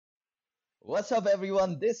What's up,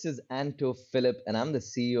 everyone? This is Anto Philip, and I'm the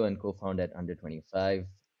CEO and co founder at Under 25.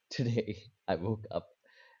 Today, I woke up,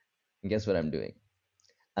 and guess what I'm doing?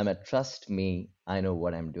 I'm at Trust Me, I Know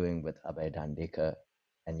What I'm Doing with Abhay Dandekar,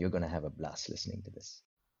 and you're going to have a blast listening to this.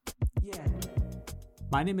 Yeah.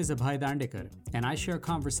 My name is Abhay Dandekar, and I share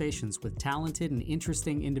conversations with talented and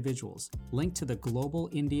interesting individuals linked to the global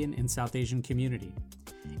Indian and South Asian community.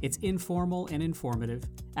 It's informal and informative,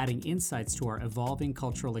 adding insights to our evolving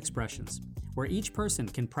cultural expressions, where each person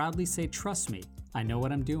can proudly say, "Trust me, I know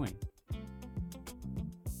what I'm doing."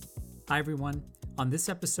 Hi, everyone. On this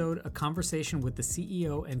episode, a conversation with the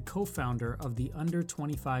CEO and co-founder of the Under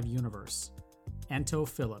 25 universe, Anto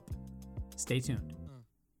Philip. Stay tuned.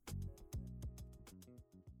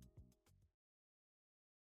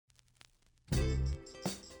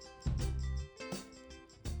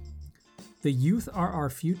 The youth are our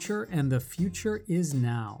future, and the future is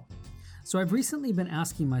now. So I've recently been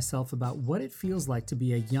asking myself about what it feels like to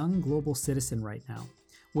be a young global citizen right now,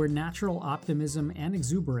 where natural optimism and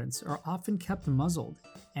exuberance are often kept muzzled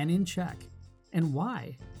and in check. And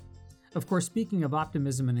why? Of course, speaking of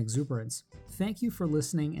optimism and exuberance, thank you for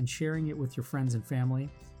listening and sharing it with your friends and family,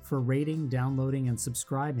 for rating, downloading, and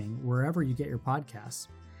subscribing wherever you get your podcasts,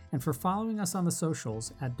 and for following us on the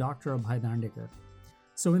socials at Dr. Abhay Dandekar.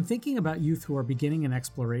 So in thinking about youth who are beginning an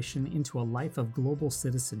exploration into a life of global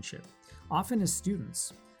citizenship, often as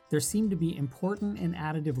students, there seem to be important and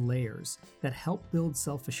additive layers that help build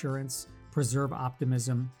self-assurance, preserve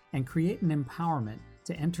optimism, and create an empowerment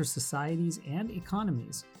to enter societies and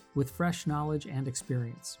economies with fresh knowledge and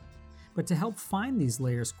experience. But to help find these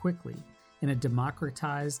layers quickly, in a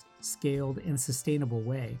democratized, scaled, and sustainable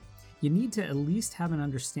way, you need to at least have an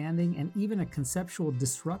understanding and even a conceptual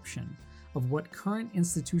disruption of what current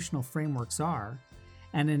institutional frameworks are,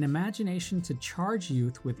 and an imagination to charge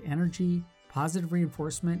youth with energy, positive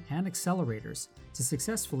reinforcement, and accelerators to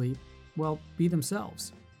successfully, be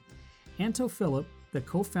themselves. Anto Philip, the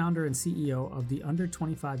co-founder and CEO of the Under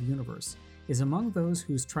 25 universe, is among those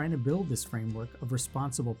who's trying to build this framework of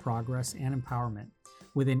responsible progress and empowerment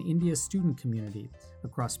within India's student community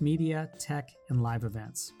across media, tech, and live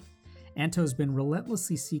events. Anto's been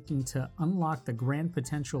relentlessly seeking to unlock the grand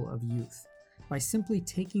potential of youth by simply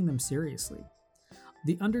taking them seriously.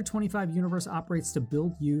 The Under 25 universe operates to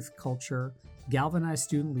build youth culture, galvanize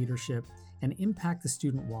student leadership, and impact the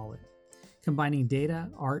student wallet. Combining data,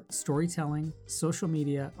 art, storytelling, social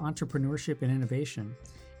media, entrepreneurship, and innovation,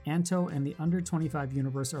 Anto and the Under 25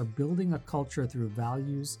 universe are building a culture through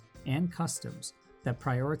values and customs that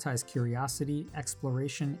prioritize curiosity,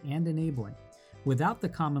 exploration, and enabling, without the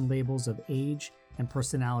common labels of age and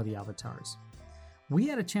personality avatars. We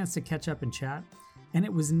had a chance to catch up and chat, and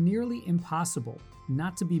it was nearly impossible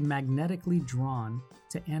not to be magnetically drawn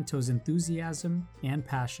to Anto's enthusiasm and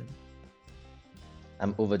passion.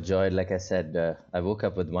 I'm overjoyed. Like I said, I woke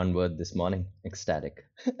up with one word this morning: ecstatic.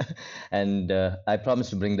 And I promise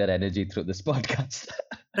to bring that energy through this podcast.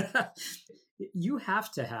 You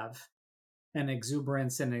have to have an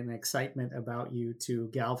exuberance and an excitement about you to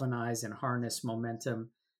galvanize and harness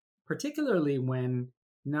momentum, particularly when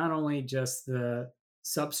not only just the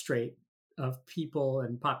substrate of people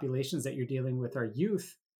and populations that you're dealing with are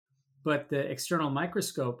youth, but the external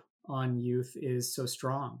microscope on youth is so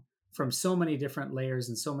strong from so many different layers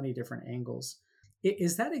and so many different angles.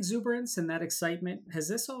 Is that exuberance and that excitement, has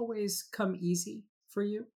this always come easy for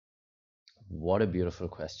you? What a beautiful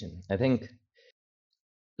question. I think,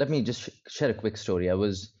 let me just share a quick story. I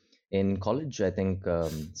was in college, I think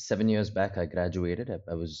 7 years back, I graduated.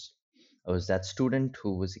 I was that student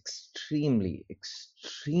who was extremely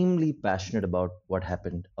passionate about what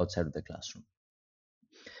happened outside of the classroom.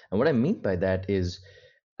 And what I mean by that is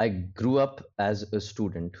I grew up as a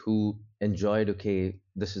student who enjoyed, okay,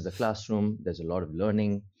 this is the classroom, there's a lot of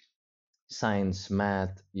learning, science,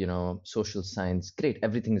 math, social science, great,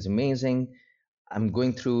 everything is amazing. I'm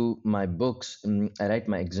going through my books, I write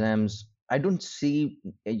my exams. I don't see,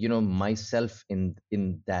 myself in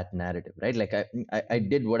that narrative, right? Like I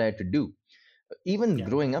did what I had to do. Even Yeah.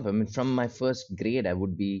 growing up, I mean, from my first grade, I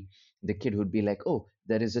would be the kid who'd be like, oh,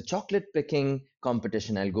 there is a chocolate picking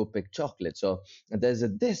competition, I'll go pick chocolates. Or there's a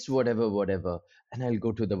this, whatever, and I'll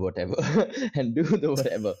go to the whatever and do the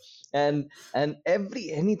whatever. And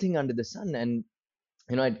anything under the sun. And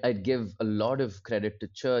I'd give a lot of credit to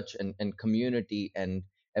church and community and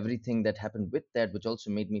everything that happened with that, which also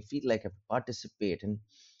made me feel like I participate. And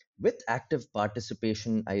with active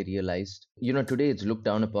participation, I realized, today it's looked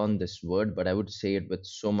down upon, this word, but I would say it with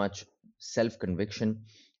so much self conviction.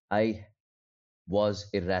 I was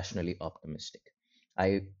irrationally optimistic.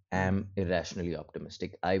 I Mm. am irrationally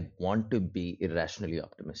optimistic. I want to be irrationally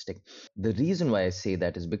optimistic. The reason why I say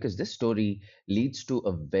that is because this story leads to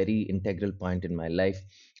a very integral point in my life.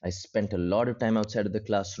 I spent a lot of time outside of the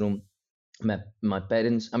classroom. My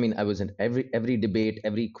parents, I mean, I was in every debate,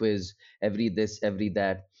 every quiz, every this, every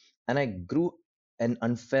that, and I grew an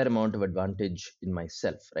unfair amount of advantage in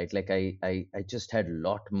myself, right? Like I just had a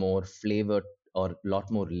lot more flavor or a lot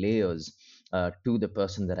more layers to the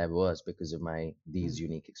person that I was because of my these Mm.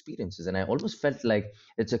 unique experiences. And I almost felt like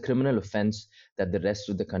it's a criminal offense that the rest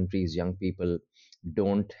of the country's young people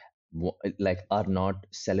don't like are not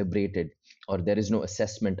celebrated, or there is no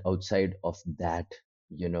assessment outside of that,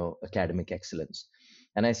 academic excellence.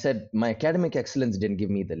 And I said my academic excellence didn't give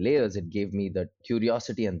me the layers, it gave me the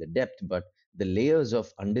curiosity and the depth, but the layers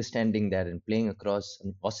of understanding that and playing across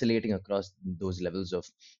and oscillating across those levels of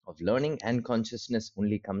learning and consciousness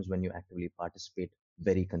only comes when you actively participate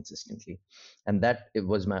very consistently. And that it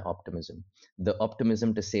was my optimism, the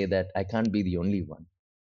optimism to say that I can't be the only one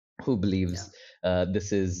who Yeah. believes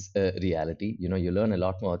this is a reality. You learn a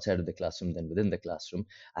lot more outside of the classroom than within the classroom.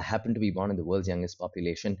 I happen to be born in the world's youngest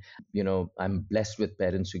population. I'm blessed with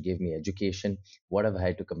parents who gave me education. What have I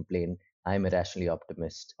had to complain? I'm irrationally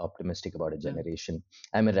optimistic about a Yeah. generation.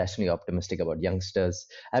 I'm irrationally optimistic about youngsters.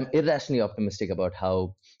 I'm irrationally optimistic about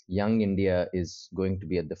how young India is going to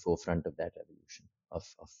be at the forefront of that revolution, of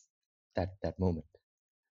that moment.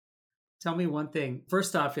 Tell me one thing.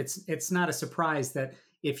 First off, it's not a surprise that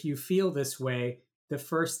if you feel this way, the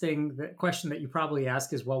first thing, the question that you probably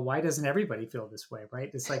ask is, well, why doesn't everybody feel this way,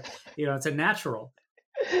 right? It's like, it's a natural,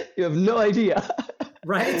 You have no idea.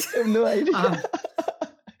 right? You have no idea. um,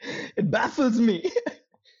 It baffles me.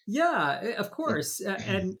 yeah, of Yeah. course.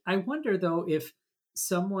 And I wonder though if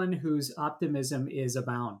someone whose optimism is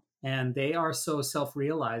abound and they are so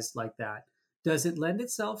self-realized like that, does it lend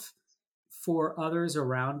itself for others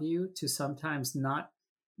around you to sometimes not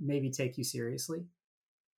maybe take you seriously?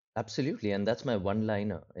 Absolutely. And that's my one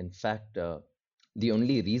liner. In fact, the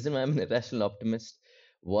only reason I'm an irrational optimist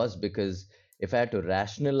was because if I had to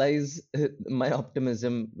rationalize my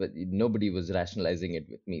optimism, but nobody was rationalizing it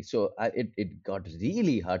with me. So it got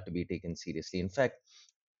really hard to be taken seriously. In fact,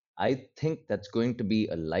 I think that's going to be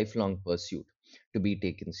a lifelong pursuit to be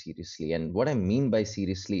taken seriously. And what I mean by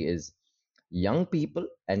seriously is young people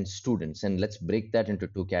and students. And let's break that into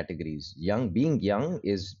two categories. Being young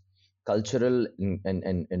is cultural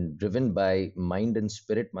and driven by mind and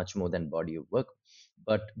spirit much more than body of work.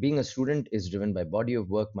 But being a student is driven by body of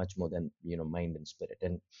work much more than mind and spirit.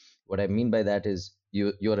 And what I mean by that is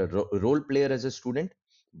you're a role player as a student,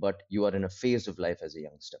 but you are in a phase of life as a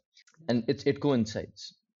youngster, and it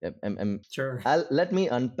coincides. Sure. Let me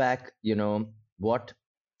unpack, what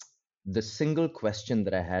the single question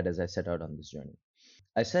that I had as I set out on this journey.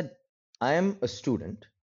 I said, I am a student,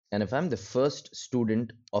 and if I'm the first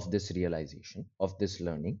student of this realization, of this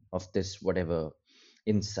learning, of this whatever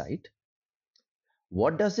insight,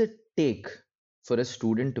 what does it take for a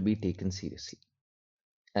student to be taken seriously?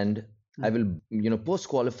 And I Mm. will, post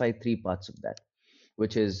qualify three parts of that,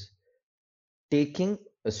 which is taking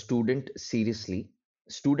a student seriously.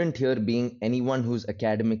 Student here being anyone who's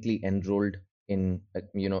academically enrolled in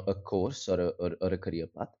a course or a career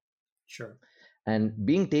path. Sure. And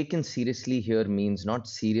being taken seriously here means not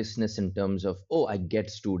seriousness in terms of, oh, I get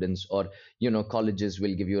students, or colleges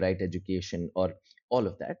will give you right education, or all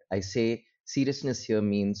of that. I say seriousness here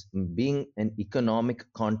means being an economic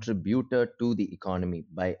contributor to the economy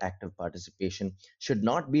by active participation should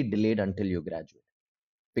not be delayed until you graduate,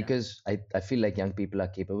 Yeah. because I feel like young people are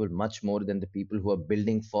capable much more than the people who are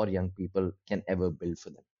building for young people can ever build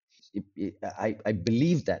for them. I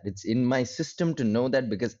believe that it's in my system to know that,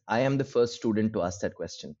 because I am the first student to ask that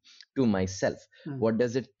question to myself. Mm. What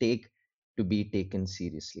does it take to be taken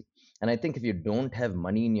seriously? And I think if you don't have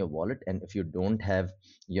money in your wallet, and if you don't have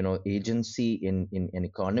agency in an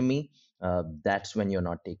economy, that's when you're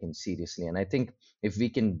not taken seriously. And I think if we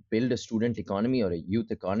can build a student economy or a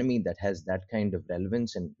youth economy that has that kind of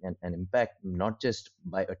relevance and impact, not just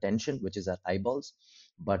by attention, which is our eyeballs,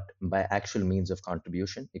 but by actual means of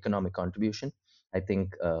contribution, economic contribution, I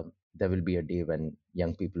think there will be a day when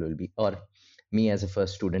young people will be, or me as a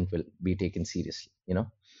first student will be taken seriously,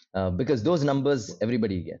 because those numbers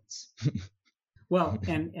everybody gets. Well,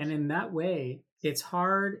 and in that way, it's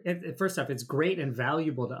hard. First off, it's great and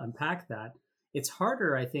valuable to unpack that. It's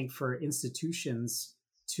harder, I think, for institutions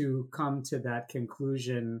to come to that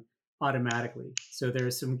conclusion automatically. So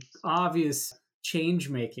there's some obvious change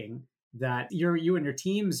making that you and your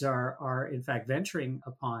teams are in fact venturing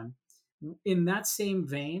upon. In that same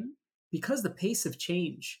vein, because the pace of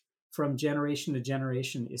change from generation to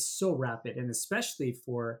generation is so rapid, and especially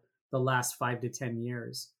for the last 5 to 10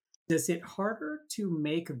 years. Does it harder to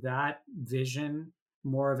make that vision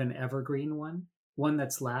more of an evergreen one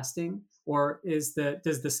that's lasting, or does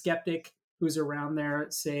the skeptic who's around there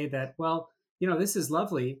say that, well, this is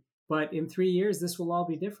lovely, but in 3 years this will all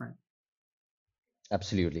be different?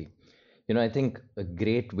 Absolutely. I think a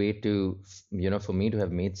great way to, for me to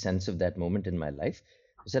have made sense of that moment in my life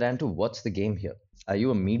is that, Anto, what's the game here? Are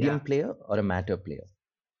you a medium Yeah, player or a matter player?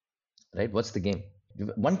 Right? What's the game?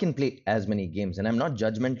 One can play as many games, and I'm not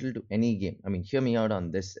judgmental to any game. I mean, hear me out on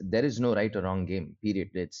this. There is no right or wrong game,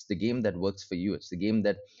 period. It's the game that works for you. It's the game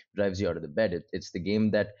that drives you out of the bed. It's the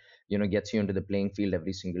game that, gets you into the playing field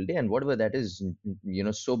every single day. And whatever that is,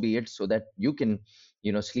 so be it, so that you can,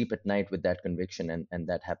 sleep at night with that conviction and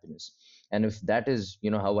that happiness. And if that is,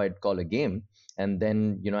 how I'd call a game, and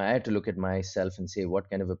then, I had to look at myself and say, what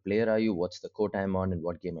kind of a player are you? What's the court I'm on, and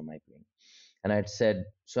what game am I playing? And I'd said,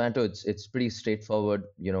 so Anto, it's pretty straightforward.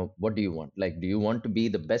 What do you want? Like, do you want to be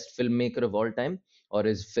the best filmmaker of all time, or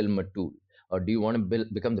is film a tool? Or do you want to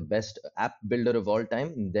become the best app builder of all time?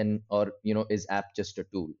 And then, or is app just a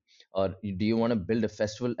tool? Or do you want to build a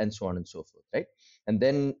festival, and so on and so forth, right? And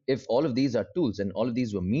then, if all of these are tools, and all of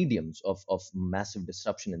these were mediums of massive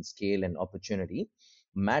disruption and scale and opportunity,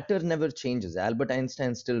 matter never changes. Albert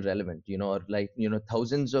Einstein's still relevant, or like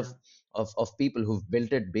thousands yeah, of people who've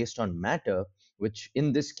built it based on matter, which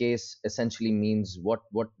in this case essentially means what's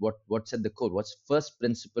at the core, what's first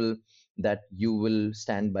principle that you will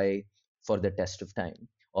stand by for the test of time,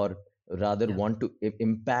 or rather yeah, want to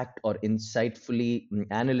impact or insightfully,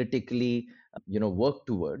 analytically, work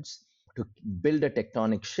towards, to build a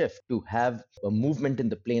tectonic shift, to have a movement in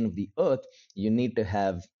the plane of the earth. You need to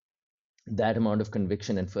have that amount of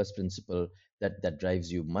conviction and first principle that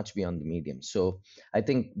drives you much beyond the medium. So I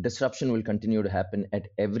think disruption will continue to happen at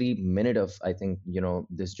every minute of, I think,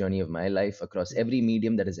 this journey of my life, across yeah, every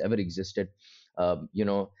medium that has ever existed.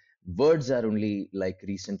 Words are only like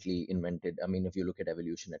recently invented. I mean, if you look at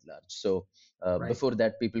evolution at large. So right, before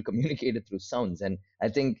that, people communicated through sounds, and I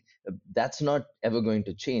think that's not ever going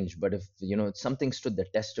to change. But if something stood the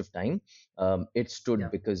test of time, it stood yeah.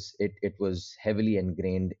 because it was heavily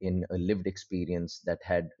ingrained in a lived experience that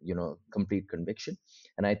had complete conviction.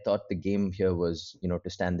 And I thought the game here was to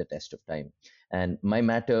stand the test of time. And my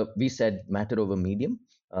matter, we said matter over medium.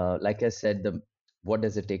 Like I said, the what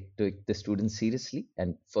does it take to take the students seriously?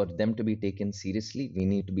 And for them to be taken seriously, we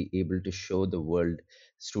need to be able to show the world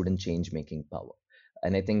student change making power.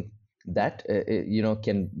 And I think that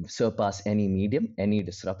can surpass any medium, any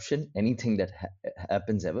disruption, anything that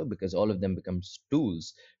happens ever, because all of them becomes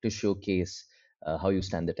tools to showcase how you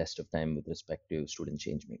stand the test of time with respect to student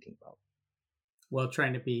change making power. Well,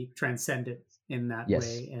 trying to be transcendent in that Yes.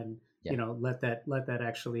 way, and Yeah. let that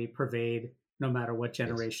actually pervade, no matter what Yes.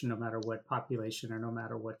 generation, no matter what population, or no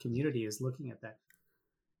matter what community is looking at that.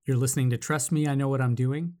 You're listening to Trust Me, I Know What I'm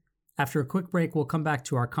Doing. After a quick break, we'll come back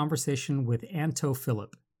to our conversation with Anto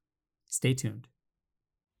Philip. Stay tuned.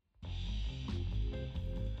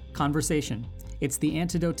 Conversation. It's the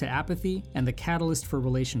antidote to apathy and the catalyst for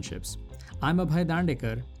relationships. I'm Abhay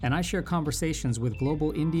Dandekar, and I share conversations with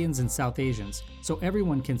global Indians and South Asians so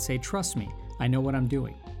everyone can say, trust me, I know what I'm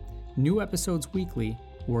doing. New episodes weekly,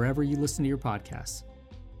 wherever you listen to your podcasts.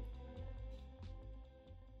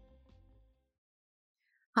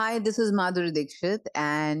 Hi, this is Madhuri Dixit,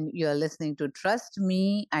 and you're listening to Trust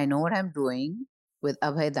Me, I Know What I'm Doing with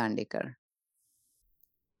Abhay Dandekar.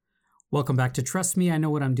 Welcome back to Trust Me, I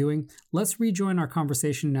Know What I'm Doing. Let's rejoin our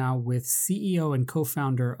conversation now with CEO and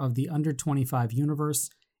co-founder of the Under 25 Universe,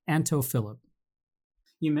 Anto Philip.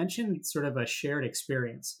 You mentioned sort of a shared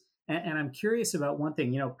experience, and I'm curious about one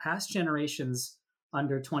thing. Past generations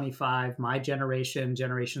under 25, my generation,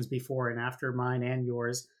 generations before and after mine and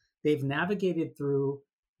yours, they've navigated through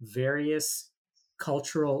various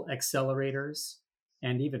cultural accelerators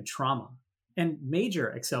and even trauma, and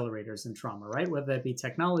major accelerators in trauma, right? Whether it be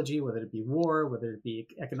technology, whether it be war, whether it be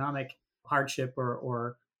economic hardship,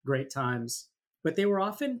 or great times. But they were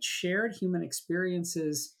often shared human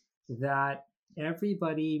experiences that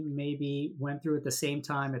everybody maybe went through at the same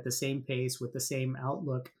time, at the same pace, with the same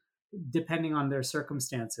outlook, depending on their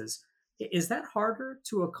circumstances. Is that harder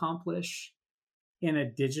to accomplish in a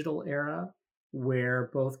digital era where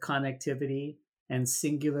both connectivity and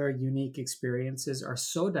singular unique experiences are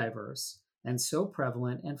so diverse and so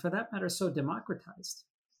prevalent, and for that matter, so democratized?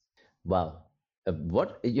 Wow.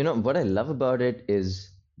 What I love about it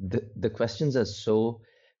is the questions are so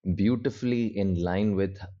beautifully in line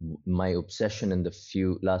with my obsession in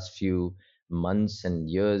the last few months and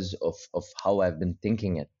years of how I've been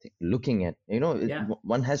thinking looking at, Yeah.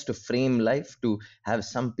 one has to frame life to have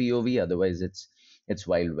some POV, otherwise it's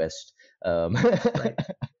Wild West. Um, Right.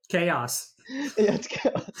 Chaos. yeah, it's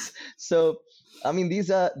chaos. So, I mean,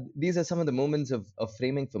 these are some of the moments of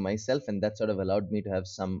framing for myself, and that sort of allowed me to have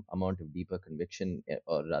some amount of deeper conviction,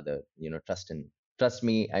 or rather, trust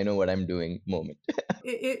me, I know what I'm doing moment.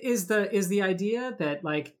 Is the idea that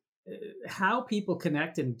like how people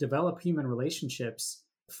connect and develop human relationships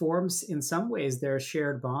forms in some ways their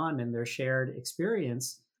shared bond and their shared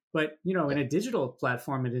experience, but in Yeah, a digital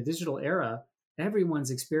platform, in a digital era,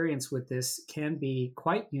 everyone's experience with this can be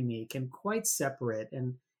quite unique and quite separate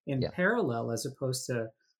and in yeah, parallel as opposed to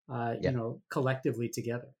yeah. collectively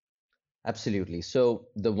together. Absolutely. So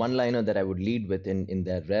the one liner that I would lead with in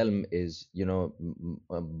that realm is,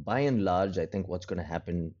 by and large, I think what's going to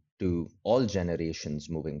happen to all generations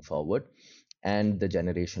moving forward, and the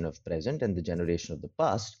generation of present and the generation of the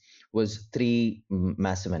past, was three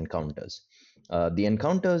massive encounters. The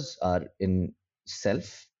encounters are in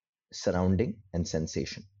self, surrounding, and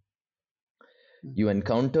sensation. Mm. You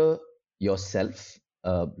encounter yourself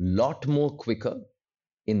a lot more quicker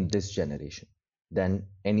in this generation than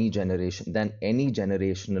any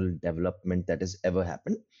generational development that has ever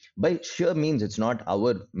happened. By sheer means, it's not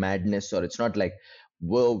our madness, or it's not like,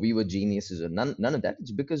 whoa, we were geniuses, or none of that.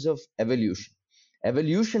 It's because of evolution.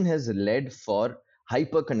 Evolution has led for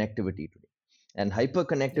hyper connectivity today, and hyper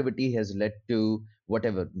Yeah, connectivity has led to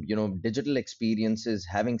whatever, digital experiences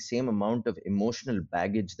having same amount of emotional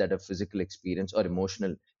baggage that a physical experience or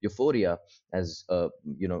emotional euphoria as a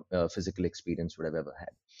physical experience would have ever had.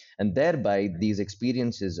 And thereby right. these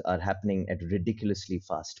experiences are happening at ridiculously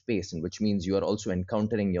fast pace, and which means you are also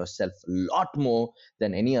encountering yourself a lot more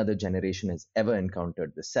than any other generation has ever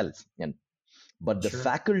encountered the self. And but the Sure.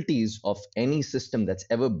 faculties of any system that's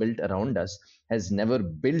ever built around us has never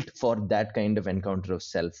built for that kind of encounter of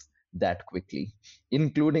self that quickly,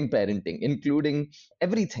 including parenting, including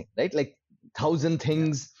everything, right? Like, thousand Yeah,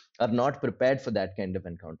 things are not prepared for that kind of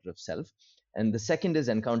encounter of self. And the second is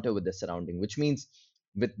encounter with the surrounding, which means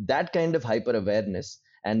with that kind of hyper awareness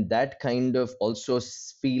and that kind of also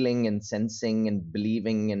feeling and sensing and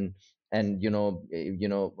believing, and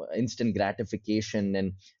instant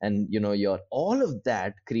gratification, and your all of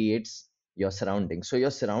that creates your surrounding. So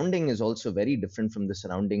your surrounding is also very different from the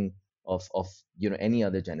surrounding of any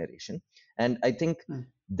other generation. And I think mm,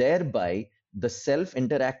 thereby the self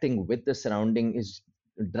interacting with the surrounding is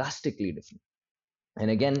drastically different. And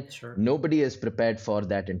again, sure. nobody is prepared for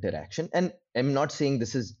that interaction. And I'm not saying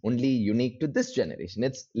this is only unique to this generation.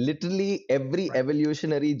 It's literally every Right.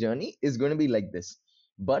 evolutionary journey is going to be like this.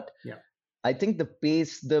 But Yeah. I think the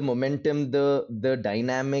pace, the momentum, the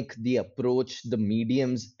dynamic, the approach, the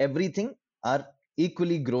mediums, everything are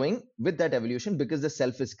equally growing with that evolution, because the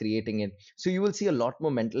self is creating it. So you will see a lot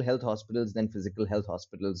more mental health hospitals than physical health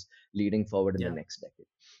hospitals leading forward in the Yeah. next decade.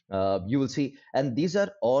 You will see, and these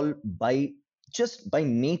are all just by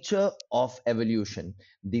nature of evolution.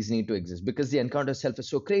 These need to exist because the encounter self is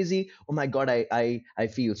so crazy. Oh my God, I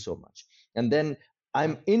feel so much, and then Yeah.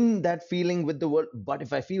 I'm in that feeling with the world. But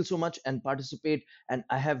if I feel so much and participate, and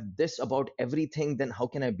I have this about everything, then how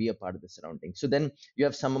can I be a part of the surrounding? So then you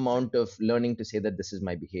have some Right. amount of learning to say that this is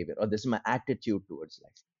my behavior or this is my attitude towards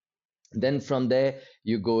life. Then from there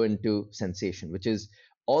you go into sensation, which is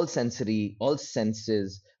all sensory, all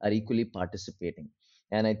senses are equally participating.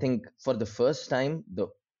 And I think for the first time, the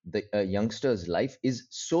youngster's life is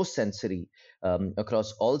so sensory,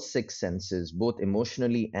 across all six senses, both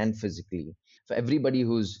emotionally and physically. For everybody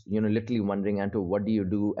who's literally wondering, Anto, what do you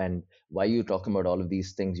do and why are you talking about all of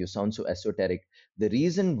these things, you sound so esoteric. The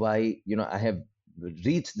reason why I have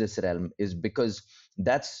reached this realm is because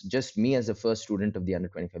that's just me as a first student of the under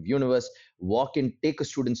 25 universe. Walk in, take a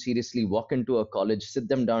student seriously, walk into a college, sit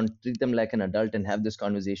them down, treat them like an adult, and have this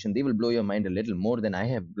conversation. They will blow your mind a little more than I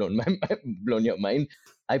have blown your mind.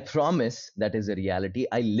 I promise that is a reality.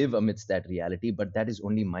 I live amidst that reality, but that is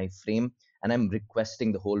only my frame. And I'm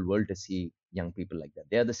requesting the whole world to see young people like that.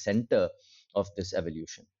 They are the center of this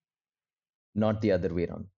evolution, not the other way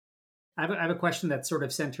around. I have a question that sort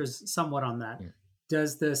of centers somewhat on that. Mm.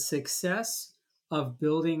 Does the success of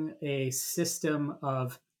building a system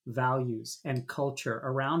of values and culture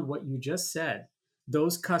around what you just said,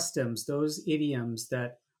 those customs, those idioms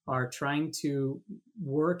that are trying to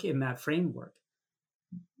work in that framework,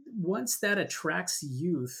 once that attracts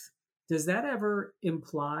youth, does that ever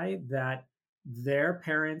imply that their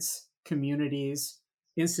parents, communities,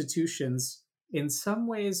 institutions, in some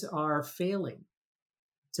ways are failing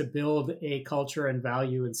to build a culture and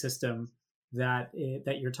value and system that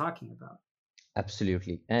that you're talking about?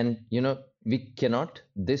 Absolutely. And we cannot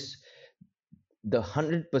this the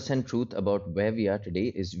 100% truth about where we are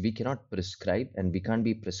today is we cannot prescribe and we can't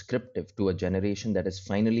be prescriptive to a generation that has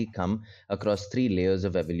finally come across three layers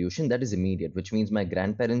of evolution that is immediate, which means my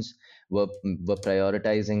grandparents were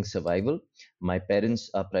prioritizing survival, my parents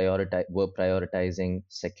were prioritizing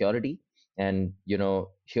security, and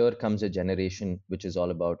here comes a generation which is all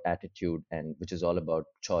about attitude and which is all about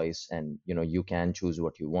choice, and you can choose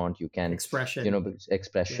what you want, you can Expression. Yeah.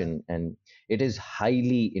 expression, and it is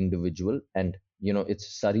highly individual, and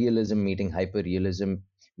it's surrealism meeting hyperrealism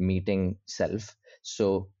meeting self.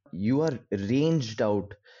 So you are ranged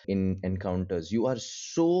out in encounters, you are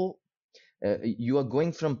so you are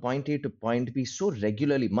going from point A to point B so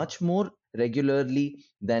regularly, much more regularly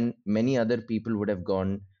than many other people would have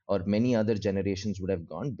gone or many other generations would have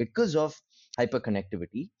gone because of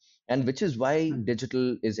hyperconnectivity, and which is why Mm.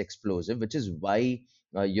 digital is explosive, which is why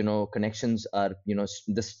connections are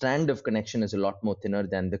the strand of connection is a lot more thinner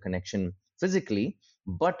than the connection physically.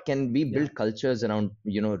 But can we Yeah. build cultures around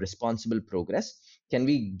responsible progress? Can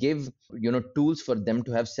we give tools for them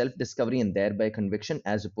to have self discovery and thereby conviction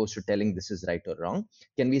as opposed to telling this is right or wrong?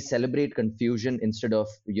 Can we celebrate confusion instead of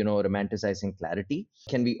romanticizing clarity?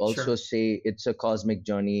 Can we also Sure. say it's a cosmic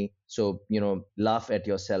journey, so laugh at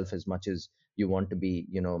yourself as much as you want to be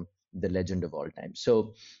the legend of all time?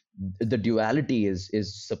 So the duality is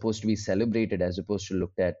supposed to be celebrated as opposed to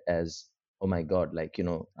looked at as, oh my god, like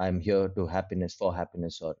I'm here to happiness for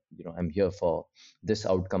happiness, or I'm here for this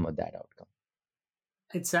outcome or that outcome.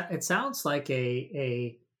 It sounds like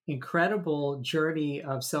a incredible journey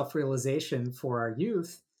of self realization for our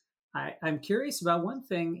youth. I'm curious about one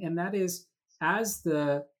thing, and that is as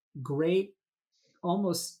the great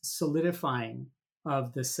almost solidifying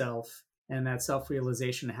of the self and that self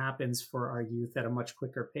realization happens for our youth at a much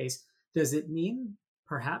quicker pace. Does it mean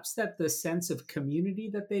perhaps that the sense of community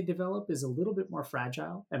that they develop is a little bit more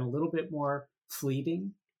fragile and a little bit more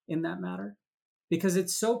fleeting in that matter? Because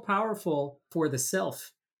it's so powerful for the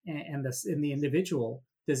self and in the individual.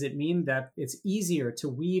 Does it mean that it's easier to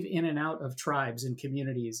weave in and out of tribes and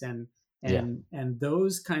communities Yeah, and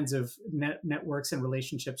those kinds of networks and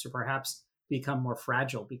relationships are perhaps become more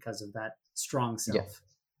fragile because of that strong yeah. self?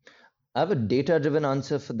 I have a data-driven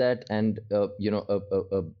answer for that, and a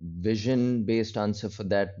vision-based answer for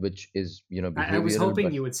that, which is I was behavioral. hoping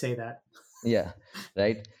But you would say that. yeah,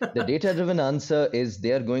 right. The data-driven answer is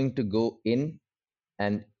they are going to go in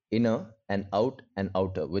and inner and out and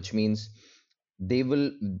outer, which means they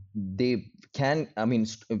will they can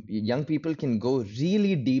young people can go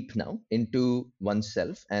really deep now into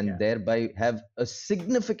oneself and Yeah. thereby have a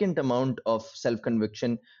significant amount of self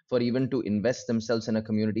conviction for even to invest themselves in a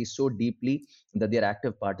community so deeply that their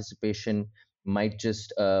active participation might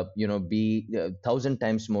just be 1,000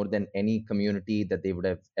 times more than any community that they would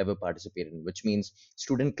have ever participated in, which means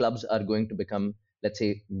student clubs are going to become, let's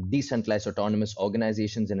say, decentralized autonomous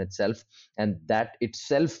organizations in itself, and that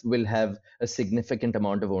itself will have a significant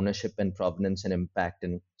amount of ownership and provenance and impact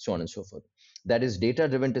and so on and so forth. That is data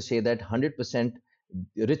driven to say that 100%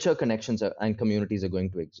 richer connections and communities are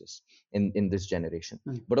going to exist in this generation.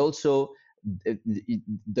 Mm. But also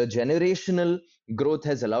the generational growth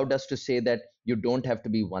has allowed us to say that you don't have to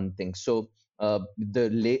be one thing. So the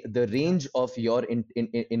Yeah. range of your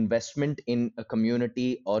investment in a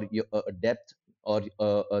community or your a depth or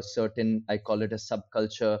a certain, I call it a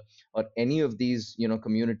subculture, or any of these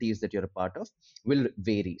communities that you're a part of will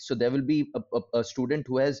vary. So there will be a student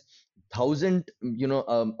who has thousand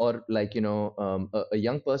or like a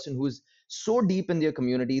young person who's so deep in their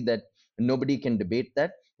community that nobody can debate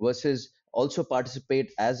that, versus also participate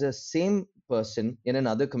as a same person in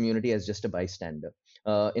another community as just a bystander,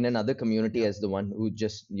 in another community Yeah. as the one who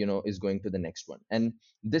just is going to the next one, and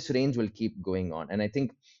this range will keep going on. And I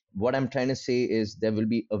think what I'm trying to say is there will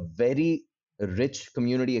be a very rich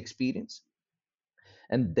community experience,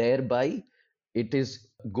 and thereby it is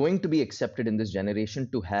going to be accepted in this generation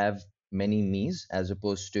to have many me's as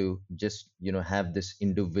opposed to just have this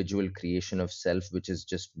individual creation of self which is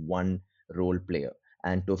just one role player,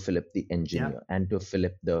 Anto Philip the Yeah. engineer, Anto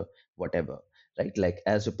Philip the whatever, right? Like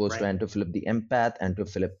as opposed to Right. Anto Philip the empath, Anto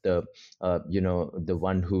Philip the the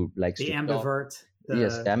one who likes The to talk. ambivert.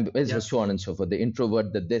 Yes, The Yep. so on and so forth. The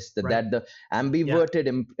introvert, the this, the Right. that, the Yeah.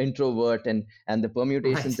 ambiverted introvert, and the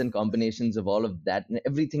permutations Right. and combinations of all of that, and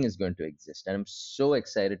everything is going to exist. And I'm so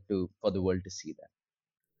excited to for the world to see that.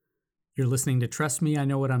 You're listening to Trust Me, I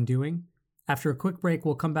Know What I'm Doing. After a quick break,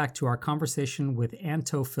 we'll come back to our conversation with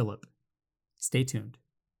Anto Philip. Stay tuned.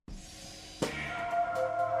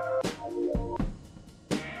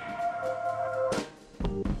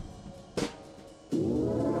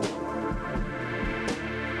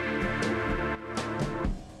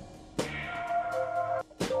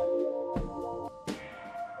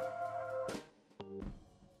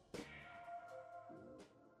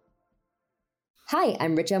 Hi,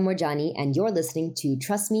 I'm Richa Morjani, and you're listening to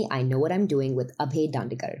Trust Me, I Know What I'm Doing with Abhay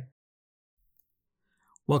Dandekar.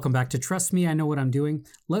 Welcome back to Trust Me, I Know What I'm Doing.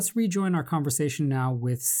 Let's rejoin our conversation now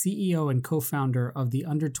with CEO and co-founder of the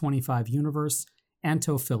Under 25 Universe,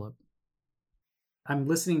 Anto Philip. I'm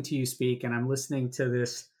listening to you speak and I'm listening to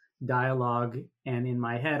this dialogue, and in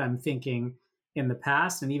my head, I'm thinking in the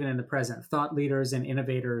past and even in the present, thought leaders and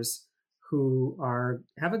innovators who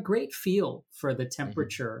have a great feel for the Mm-hmm.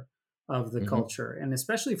 temperature of the Mm-hmm. culture, and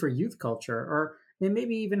especially for youth culture, or they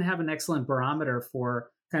maybe even have an excellent barometer for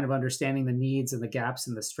kind of understanding the needs and the gaps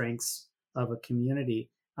and the strengths of a community.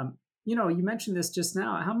 You mentioned this just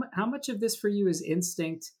now. How much of this for you is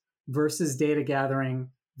instinct versus data gathering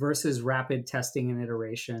versus rapid testing and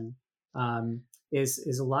iteration? Um,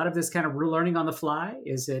 is a lot of this kind of learning on the fly?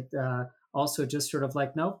 Is it also just sort of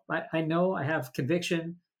like, nope, I know, I have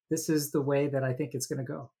conviction. This is the way that I think it's going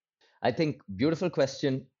to go. I think beautiful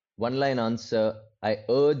question, one line answer. I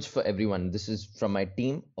urge for everyone, this is from my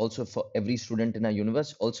team, also for every student in our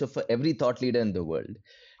universe, also for every thought leader in the world,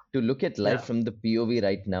 to look at life Yeah, from the POV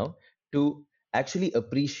right now, to actually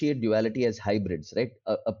appreciate duality as hybrids, right?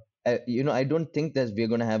 I don't think that we're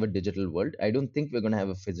going to have a digital world. I don't think we're going to have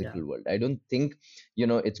a yeah, physical world. I don't think,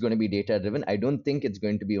 it's going to be data driven. I don't think it's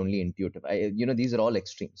going to be only intuitive. These are all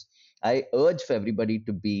extremes. I urge for everybody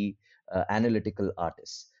to be analytical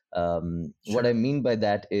artists. What I sure. mean by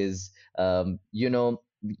that is,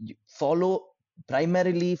 follow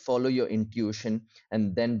primarily follow your intuition,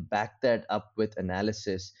 and then back that up with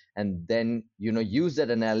analysis, and then use that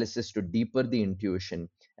analysis to deeper the intuition,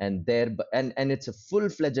 and it's a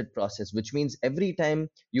full-fledged process, which means every time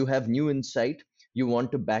you have new insight, you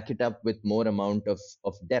want to back it up with more amount of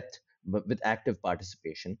depth, but with active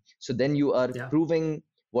participation. So then you are Yeah, proving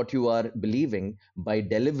what you are believing by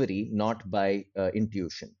delivery, not by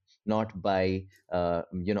intuition, not by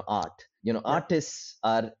art. yep, Artists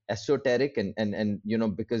are esoteric, and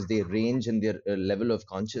because they range in their level of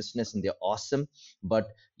consciousness, and they're awesome. But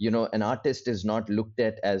an artist is not looked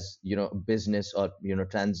at as business, or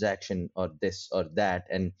transaction, or this or that,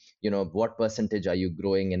 and what percentage are you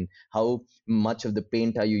growing, and how much of the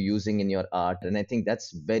paint are you using in your art. And I think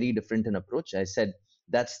that's very different in approach. I said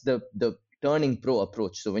that's the turning pro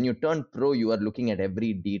approach. So when you turn pro, you are looking at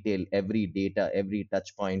every detail, every data, every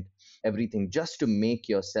touch point, everything, just to make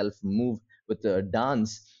yourself move with a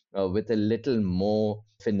dance, with a little more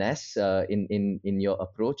finesse in your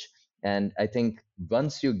approach. And I think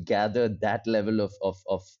once you gather that level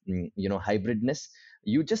of hybridness,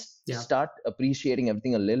 you just yeah, start appreciating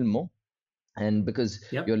everything a little more. And because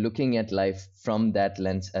you're yep. looking at life from that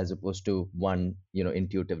lens, as opposed to one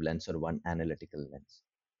intuitive lens or one analytical lens.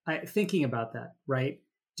 Thinking about that, right?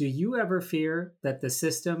 Do you ever fear that the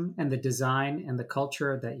system and the design and the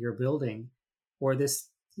culture that you're building, or this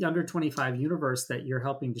under 25 universe that you're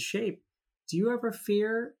helping to shape, do you ever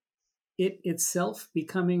fear it itself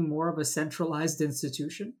becoming more of a centralized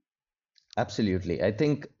institution? Absolutely. I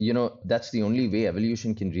think, that's the only way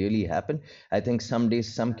evolution can really happen. I think someday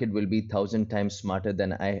some Yeah, kid will be 1,000 times smarter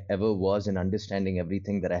than I ever was in understanding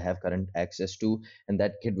everything that I have current access to. And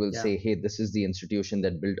that kid will yeah. say, hey, this is the institution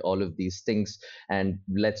that built all of these things. And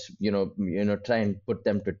let's, try and put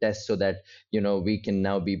them to test so that, we can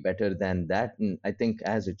now be better than that. And I think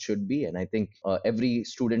as it should be. And I think every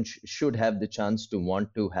student should have the chance to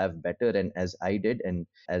want to have better. And as I did, and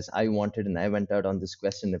as I wanted, and I went out on this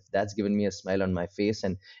question, if that's given me a smile on my face,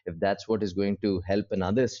 and if that's what is going to help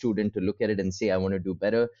another student to look at it and say, I want to do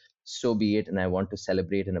better, so be it. And I want to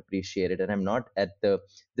celebrate and appreciate it. And I'm not at the,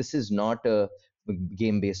 this is not a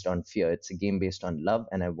game based on fear. It's a game based on love.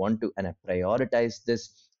 And I want to, and I prioritize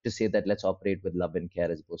this to say that let's operate with love and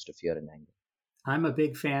care as opposed to fear and anger. I'm a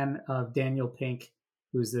big fan of Daniel Pink,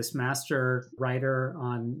 who's this master writer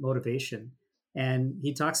on motivation. And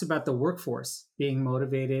he talks about the workforce being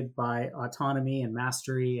motivated by autonomy and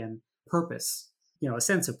mastery and purpose, a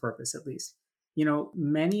sense of purpose at least.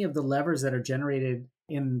 Many of the levers that are generated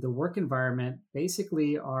in the work environment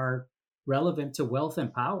basically are relevant to wealth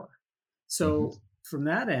and power. Mm-hmm. So, from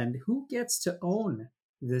that end, who gets to own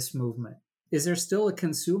this movement? Is there still a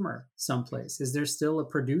consumer someplace? Is there still a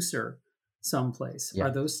producer someplace? Yeah.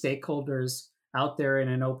 Are those stakeholders out there in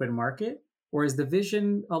an open market? Or is the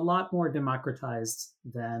vision a lot more democratized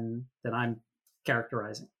than I'm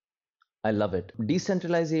characterizing? I love it.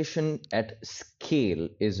 Decentralization at scale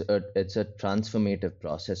it's a transformative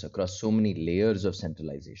process across so many layers of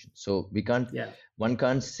centralization. So Yeah, one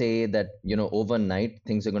can't say that, overnight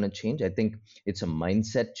things are going to change. I think it's a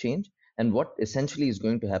mindset change. And what essentially is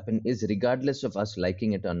going to happen is, regardless of us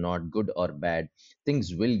liking it or not, good or bad,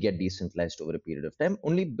 things will get decentralized over a period of time,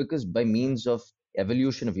 only because by yeah, means of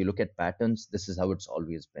evolution, if you look at patterns, this is how it's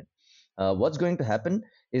always been. What's going to happen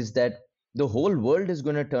is that the whole world is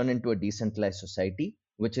going to turn into a decentralized society,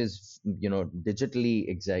 which is, digitally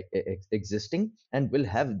existing, and will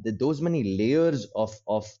have those many layers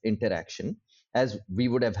of interaction as we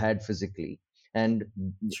would have had physically. and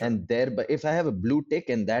Sure. and thereby, if I have a blue tick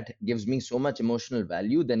and that gives me so much emotional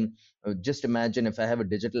value, then just imagine if I have a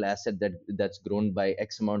digital asset that's grown by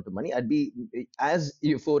X amount of money, I'd be as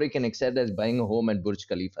euphoric and excited as buying a home at Burj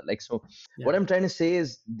Khalifa. Like, so Yeah. what I'm trying to say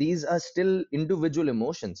is these are still individual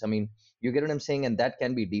emotions. I mean, you get what I'm saying? And that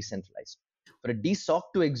can be decentralized. For a DSOC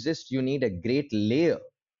to exist, you need a great layer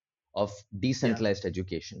of Yeah. decentralized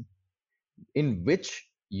education in which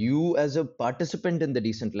you as a participant in the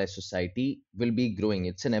decentralized society will be growing.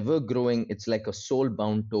 It's an ever growing, it's like a soul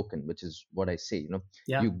bound token, which is what I say.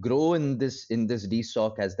 Yeah. You grow in this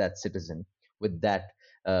DSOC as that citizen with that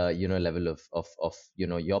level of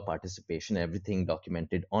your participation, everything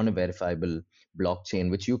documented on a verifiable blockchain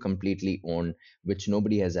which you completely own, which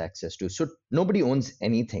nobody has access to. So nobody owns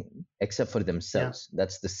anything except for Yeah. themselves.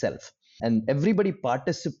 That's the self. And everybody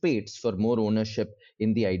participates for more ownership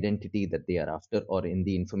in the identity that they are after, or in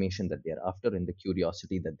the information that they are after, in the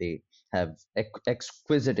curiosity that they have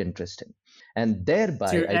exquisite interest in. And So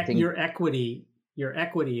thereby, I think, your equity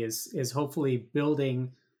is hopefully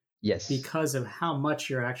building yes, because of how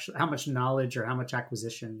much knowledge or how much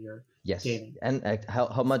acquisition you're yes, gaining. and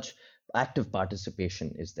how much active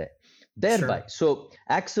participation is there. Thereby, Sure. so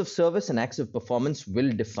acts of service and acts of performance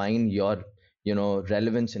will define your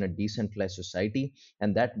relevance in a decentralized society,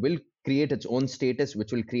 and that will create its own status,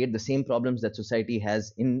 which will create the same problems that society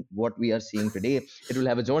has in what we are seeing today. It will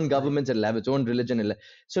have its own Right. governments, it'll have its own religion.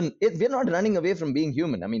 So we're not running away from being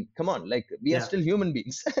human. I mean, come on, like, we are Yeah. still human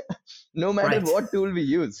beings no matter Right. what tool we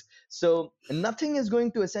use. So nothing is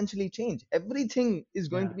going to essentially change. Everything is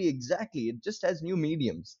going Yeah. to be exactly, it just has new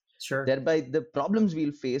mediums. Sure. Thereby, the problems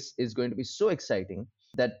we'll face is going to be so exciting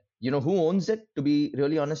that, who owns it? To be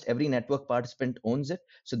really honest, every network participant owns it.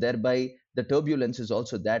 So thereby, the turbulence is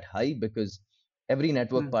also that high because every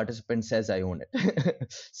network Hmm. participant says I own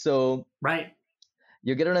it. So Right.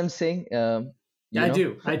 you get what I'm saying? Yeah, I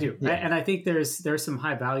do. I do. Yeah. And I think there's some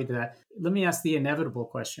high value to that. Let me ask the inevitable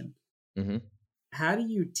question. Hmm. How do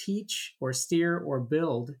you teach or steer or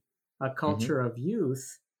build a Hmm. culture of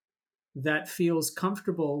youth that feels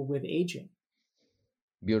comfortable with aging?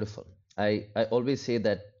 Beautiful. I always say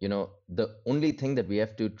that, the only thing that we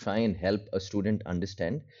have to try and help a student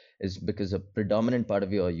understand is, because a predominant part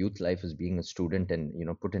of your youth life is being a student and,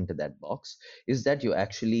 put into that box, is that you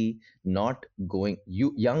actually not going,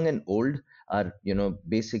 you young and old are,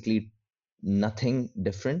 basically nothing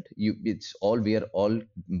different. It's all, we are all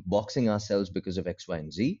boxing ourselves because of X, Y,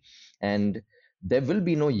 and Z. And there will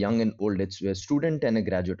be no young and old. It's a student and a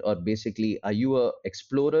graduate, or basically, are you a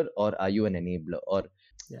explorer or are you an enabler? Or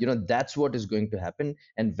Yeah. that's what is going to happen.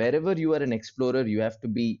 And wherever you are an explorer, you have to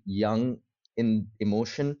be young in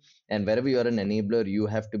emotion, and wherever you are an enabler, you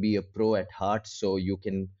have to be a pro at heart, so you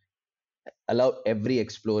can allow every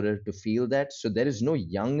explorer to feel that. So there is no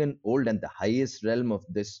young and old, and the highest realm of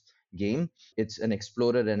this game, it's an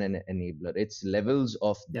explorer and an enabler. It's levels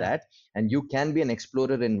of Yeah. that, and you can be an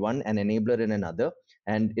explorer in one and enabler in another,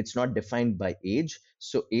 and it's not defined by age.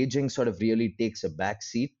 So aging sort of really takes a back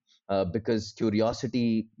seat, because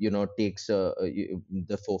curiosity, takes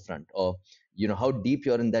the forefront. Or how deep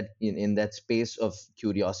you're in that space of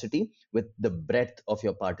curiosity, with the breadth of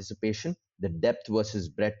your participation, the depth versus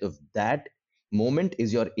breadth of that moment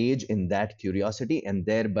is your age in that curiosity. And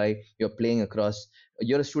thereby, you're playing across,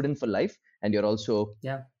 you're a student for life, and you're also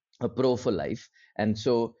Yeah. a pro for life. And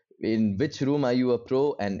so, in which room are you a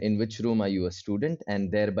pro, and in which room are you a student?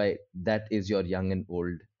 And thereby, that is your young and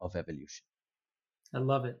old of evolution. I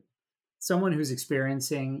love it. Someone who's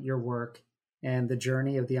experiencing your work and the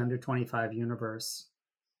journey of the under 25 universe,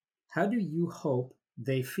 how do you hope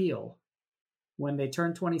they feel when they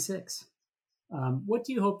turn 26? What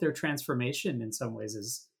do you hope their transformation in some ways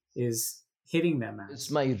is hitting them It's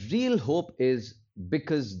as? my real hope is,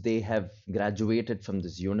 because they have graduated from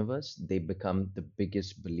this universe, they become the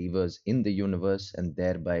biggest believers in the universe, and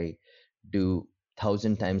thereby do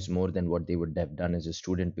 1,000 times more than what they would have done as a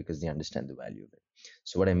student, because they understand the value of it.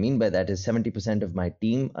 So what I mean by that is 70% of my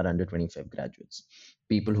team are under 25 graduates,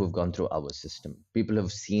 people who've gone through our system, people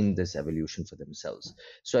who've seen this evolution for themselves.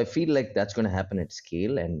 So I feel like that's going to happen at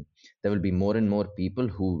scale, and there will be more and more people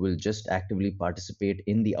who will just actively participate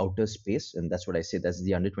in the outer space. And that's what I say, that's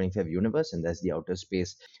the under 25 universe, and that's the outer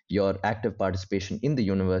space. Your active participation in the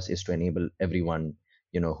universe is to enable everyone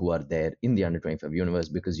who are there in the under 25 universe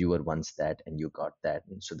because you were once that and you got that.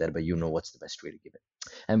 And so thereby, what's the best way to give it.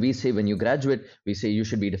 And we say when you graduate, we say you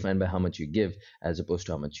should be defined by how much you give as opposed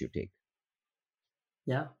to how much you take.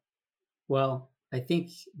 Yeah. Well, I think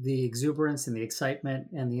the exuberance and the excitement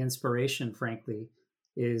and the inspiration, frankly,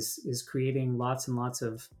 is creating lots and lots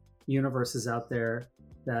of universes out there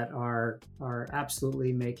that are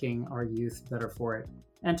absolutely making our youth better for it.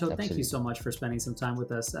 Anto, thank you so much for spending some time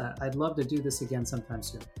with us. I'd love to do this again sometime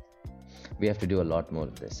soon. We have to do a lot more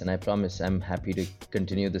of this, and I promise I'm happy to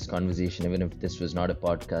continue this conversation even if this was not a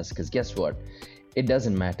podcast, because guess what, it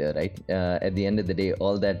doesn't matter, right? At the end of the day,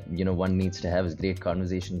 all that one needs to have is great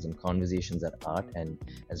conversations, and conversations are art. And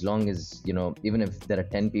as long as even if there are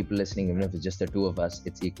 10 people listening, even if it's just the two of us,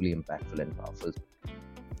 it's equally impactful and powerful.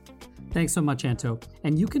 Thanks so much, Anto.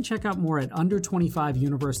 And you can check out more at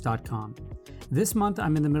under25universe.com. This month,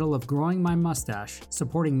 I'm in the middle of growing my mustache,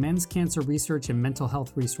 supporting men's cancer research and mental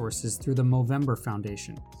health resources through the Movember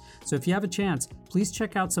Foundation. So if you have a chance, please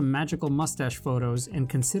check out some magical mustache photos and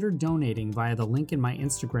consider donating via the link in my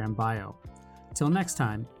Instagram bio. Till next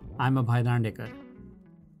time, I'm Abhay Dandekar.